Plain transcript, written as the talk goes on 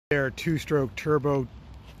There, two-stroke turbo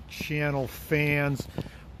channel fans,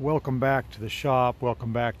 welcome back to the shop.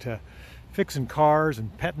 Welcome back to fixing cars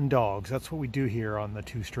and petting dogs. That's what we do here on the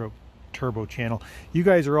two-stroke turbo channel. You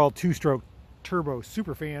guys are all two-stroke turbo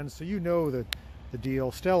super fans, so you know the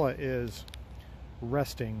deal. Stella is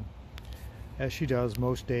resting, as she does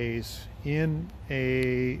most days, in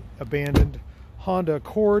a abandoned Honda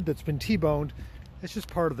Accord that's been T-boned. It's just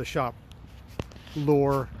part of the shop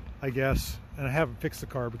lore, I guess. And I haven't fixed the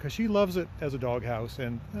car because she loves it as a doghouse,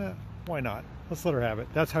 and why not? Let's let her have it.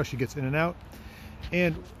 That's how she gets in and out.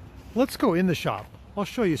 And let's go in the shop. I'll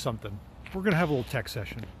show you something. We're gonna have a little tech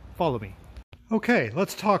session. Follow me. Okay,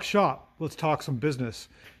 let's talk shop. Let's talk some business.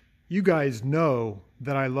 You guys know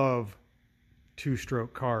that I love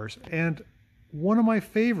two-stroke cars, and one of my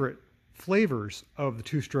favorite flavors of the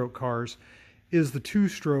two-stroke cars is the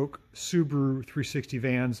two-stroke Subaru 360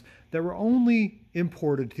 vans that were only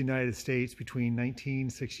imported to the United States between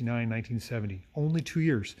 1969 and 1970. Only 2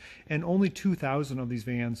 years. And only 2,000 of these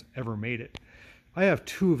vans ever made it. I have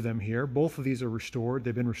two of them here. Both of these are restored.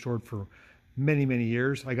 They've been restored for many, many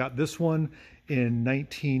years. I got this one in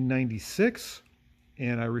 1996,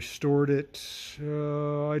 and I restored it.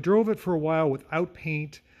 I drove it for a while without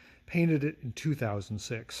paint, painted it in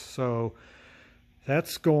 2006. So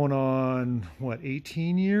that's going on, what,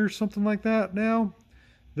 18 years, something like that now.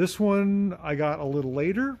 This one I got a little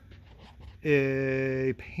later.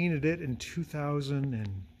 I painted it in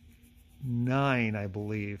 2009, I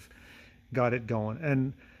believe. Got it going.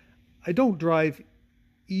 And I don't drive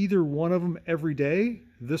either one of them every day.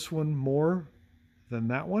 This one more than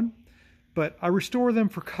that one. But I restore them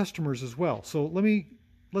for customers as well. So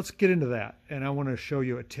let's get into that. And I want to show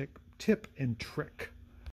you a tip and trick.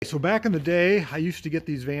 So back in the day, I used to get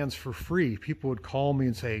these vans for free. People would call me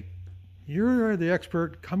and say, "You're the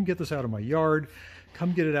expert, come get this out of my yard,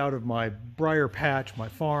 come get it out of my briar patch, my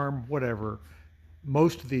farm," whatever.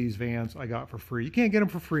 Most of these vans I got for free. You can't get them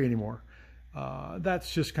for free anymore.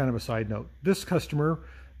 That's just kind of a side note. This customer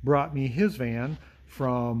brought me his van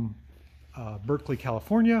from Berkeley,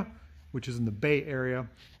 California, which is in the Bay Area.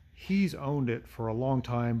 He's owned it for a long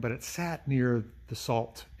time, but it sat near the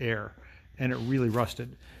salt air and it really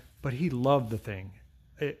rusted. But he loved the thing.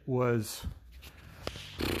 It was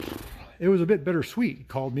a bit bittersweet. He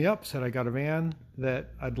called me up, said, "I got a van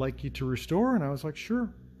that I'd like you to restore." And I was like,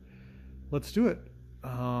 "Sure, let's do it."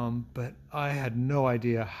 But I had no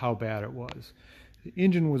idea how bad it was. The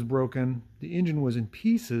engine was broken. The engine was in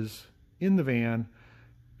pieces in the van,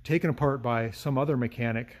 taken apart by some other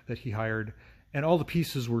mechanic that he hired, and all the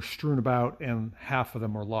pieces were strewn about and half of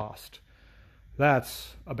them were lost.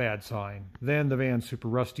 That's a bad sign. Then the van's super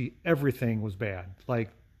rusty. Everything was bad. Like,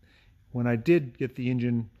 when I did get the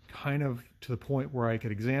engine kind of to the point where I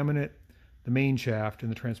could examine it, the main shaft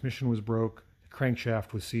and the transmission was broke, the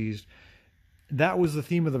crankshaft was seized. That was the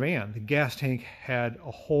theme of the van. The gas tank had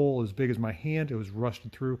a hole as big as my hand. It was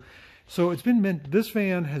rusted through. So this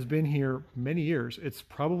van has been here many years. It's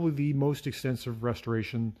probably the most extensive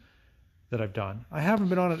restoration that I've done. I haven't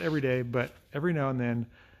been on it every day, but every now and then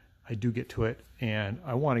I do get to it, and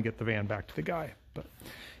I want to get the van back to the guy. But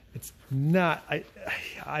it's not,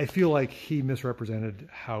 I feel like he misrepresented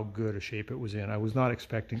how good a shape it was in. I was not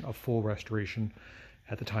expecting a full restoration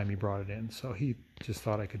at the time he brought it in. So he just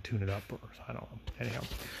thought I could tune it up, or I don't know. Anyhow,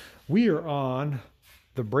 we are on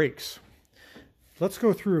the brakes. Let's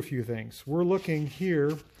go through a few things. We're looking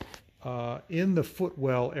here in the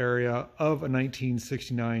footwell area of a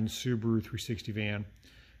 1969 Subaru 360 van.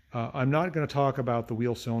 I'm not going to talk about the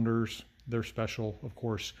wheel cylinders. They're special, of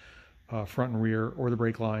course, front and rear, or the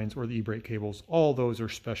brake lines, or the e-brake cables. All those are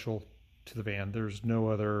special to the van. There's no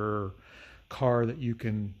other car that you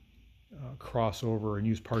can cross over and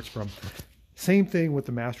use parts from. Same thing with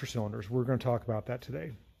the master cylinders. We're going to talk about that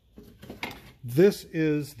today. This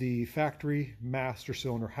is the factory master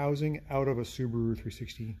cylinder housing out of a Subaru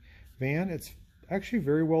 360 van. It's actually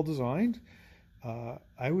very well designed.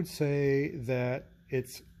 I would say that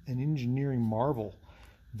it's an engineering marvel.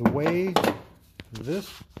 The way this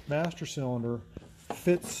master cylinder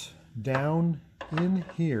fits down in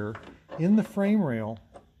here in the frame rail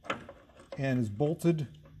and is bolted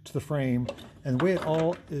to the frame, and the way it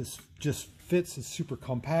all just fits is super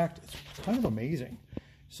compact. It's kind of amazing.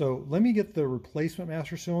 So let me get the replacement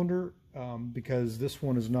master cylinder because this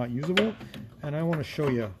one is not usable, and I want to show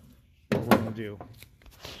you what we're going to do.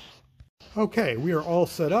 Okay, we are all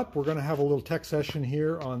set up. We're going to have a little tech session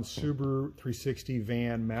here on Subaru 360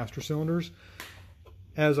 van master cylinders.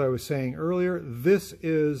 As I was saying earlier, this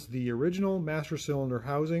is the original master cylinder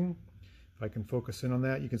housing. If I can focus in on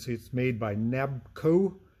that, you can see it's made by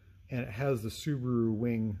Nabco, and it has the Subaru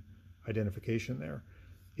wing identification there.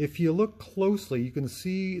 If you look closely, you can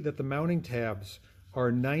see that the mounting tabs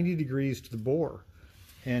are 90 degrees to the bore,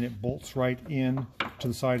 and it bolts right in to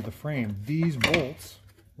the side of the frame. These bolts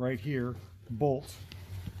right here bolt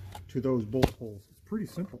to those bolt holes. It's pretty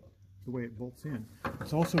simple the way it bolts in.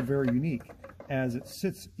 It's also very unique. As it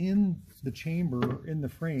sits in the chamber in the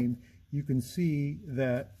frame, you can see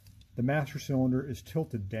that the master cylinder is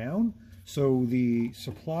tilted down, so the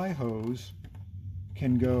supply hose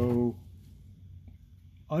can go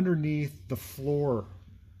underneath the floor.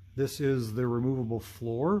 This is the removable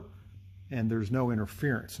floor, and there's no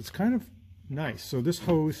interference. It's kind of nice. So this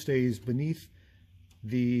hose stays beneath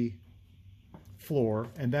the floor,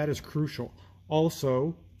 and that is crucial.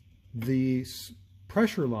 Also, the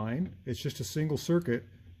pressure line, it's just a single circuit,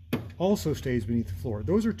 also stays beneath the floor.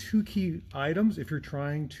 Those are two key items if you're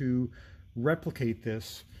trying to replicate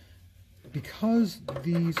this. Because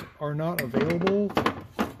these are not available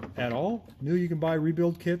at all, you can buy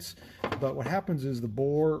rebuild kits, but what happens is the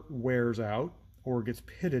bore wears out or gets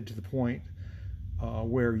pitted to the point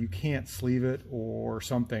where you can't sleeve it or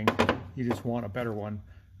something. You just want a better one.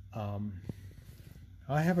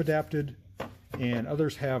 I have adapted, and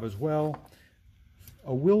others have as well,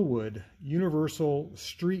 a Willwood universal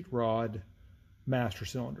street rod master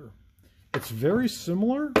cylinder. It's very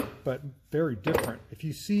similar but very different. If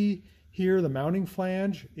you see here, the mounting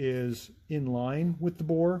flange is in line with the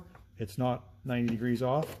bore. It's not 90 degrees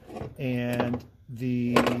off, and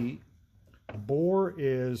the bore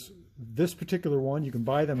is this particular one. You can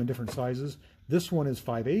buy them in different sizes. This one is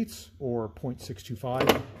 5/8 or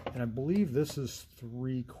 0.625, and I believe this is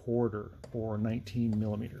 3/4 or 19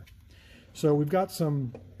 millimeter. So we've got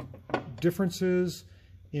some differences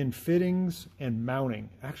in fittings and mounting,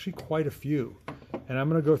 actually quite a few. And I'm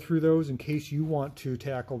going to go through those in case you want to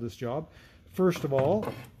tackle this job. First of all,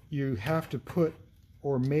 you have to put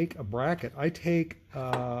or make a bracket. I take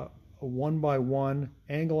a 1x1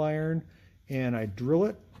 angle iron and I drill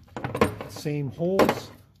it, same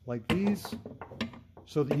holes like these,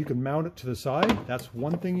 so that you can mount it to the side. That's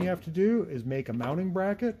one thing you have to do, is make a mounting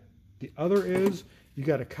bracket. The other is you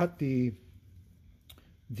got to cut the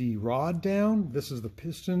rod down. This is the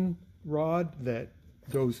piston rod that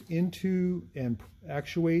goes into and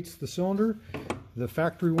actuates the cylinder. The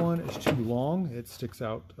factory one is too long. It sticks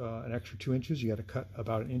out an extra 2 inches. You got to cut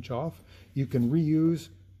about 1 inch off. You can reuse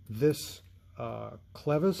this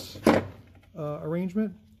clevis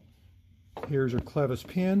arrangement. Here's your clevis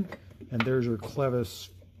pin, and there's your clevis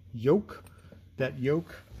yoke. That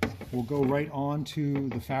yoke will go right onto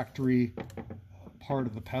the factory part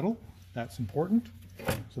of the pedal. That's important.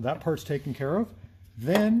 So that part's taken care of.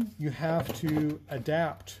 Then you have to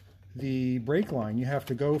adapt the brake line. You have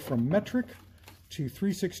to go from metric to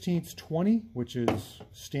 3/16 20, which is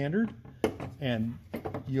standard, and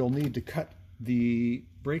you'll need to cut the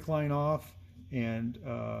brake line off and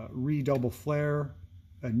redouble flare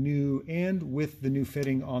a new and with the new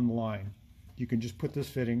fitting on the line. You can just put this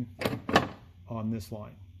fitting on this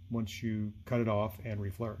line once you cut it off and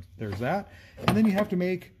reflare it. There's that. And then you have to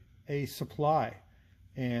make a supply,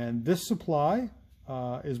 and this supply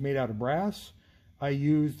is made out of brass. I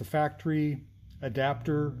use the factory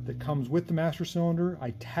adapter that comes with the master cylinder.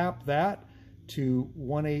 I tap that to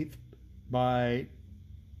 1/8 by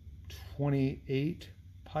 28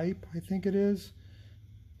 pipe, I think it is.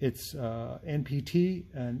 It's NPT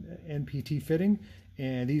and NPT fitting,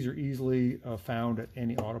 and these are easily found at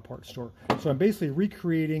any auto parts store. So I'm basically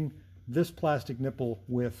recreating this plastic nipple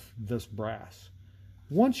with this brass.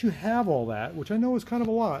 Once you have all that, which I know is kind of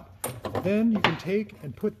a lot, then you can take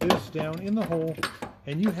and put this down in the hole,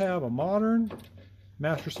 and you have a modern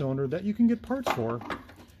master cylinder that you can get parts for,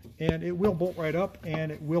 and it will bolt right up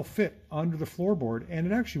and it will fit under the floorboard, and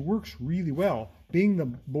it actually works really well. Being the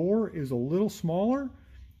bore is a little smaller,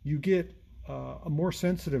 you get a more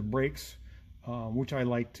sensitive brakes, which I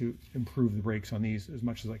like to improve the brakes on these as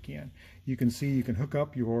much as I can. You can see you can hook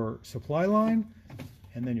up your supply line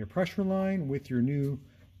and then your pressure line with your new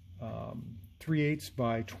 3/8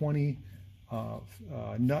 by 20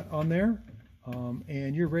 nut on there,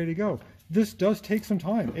 and you're ready to go. This does take some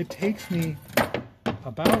time. It takes me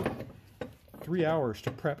about 3 hours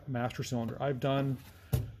to prep a master cylinder. I've done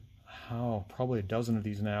probably a dozen of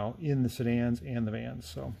these now in the sedans and the vans.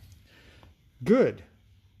 So good.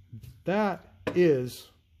 That is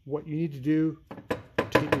what you need to do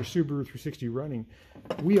to get your Subaru 360 running.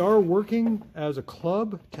 We are working as a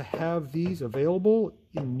club to have these available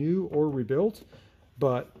in new or rebuilt,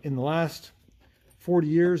 but in the last 40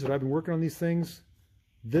 years that I've been working on these things,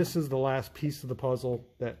 this is the last piece of the puzzle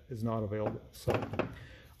that is not available. So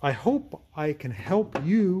I hope I can help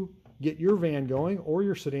you get your van going or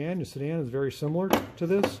your sedan. Your sedan is very similar to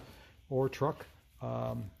this, or truck.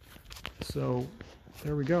 So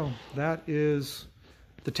there we go. That is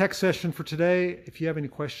the tech session for today. If you have any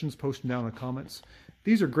questions, post them down in the comments.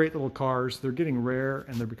 These are great little cars. They're getting rare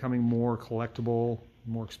and they're becoming more collectible,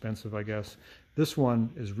 more expensive, I guess. This one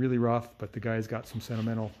is really rough, but the guy's got some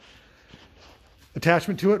sentimental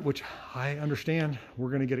attachment to it, which I understand. We're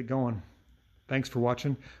going to get it going. Thanks for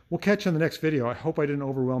watching. We'll catch you in the next video. I hope I didn't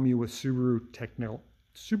overwhelm you with Subaru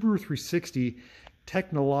 360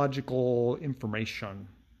 technological information.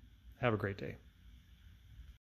 Have a great day.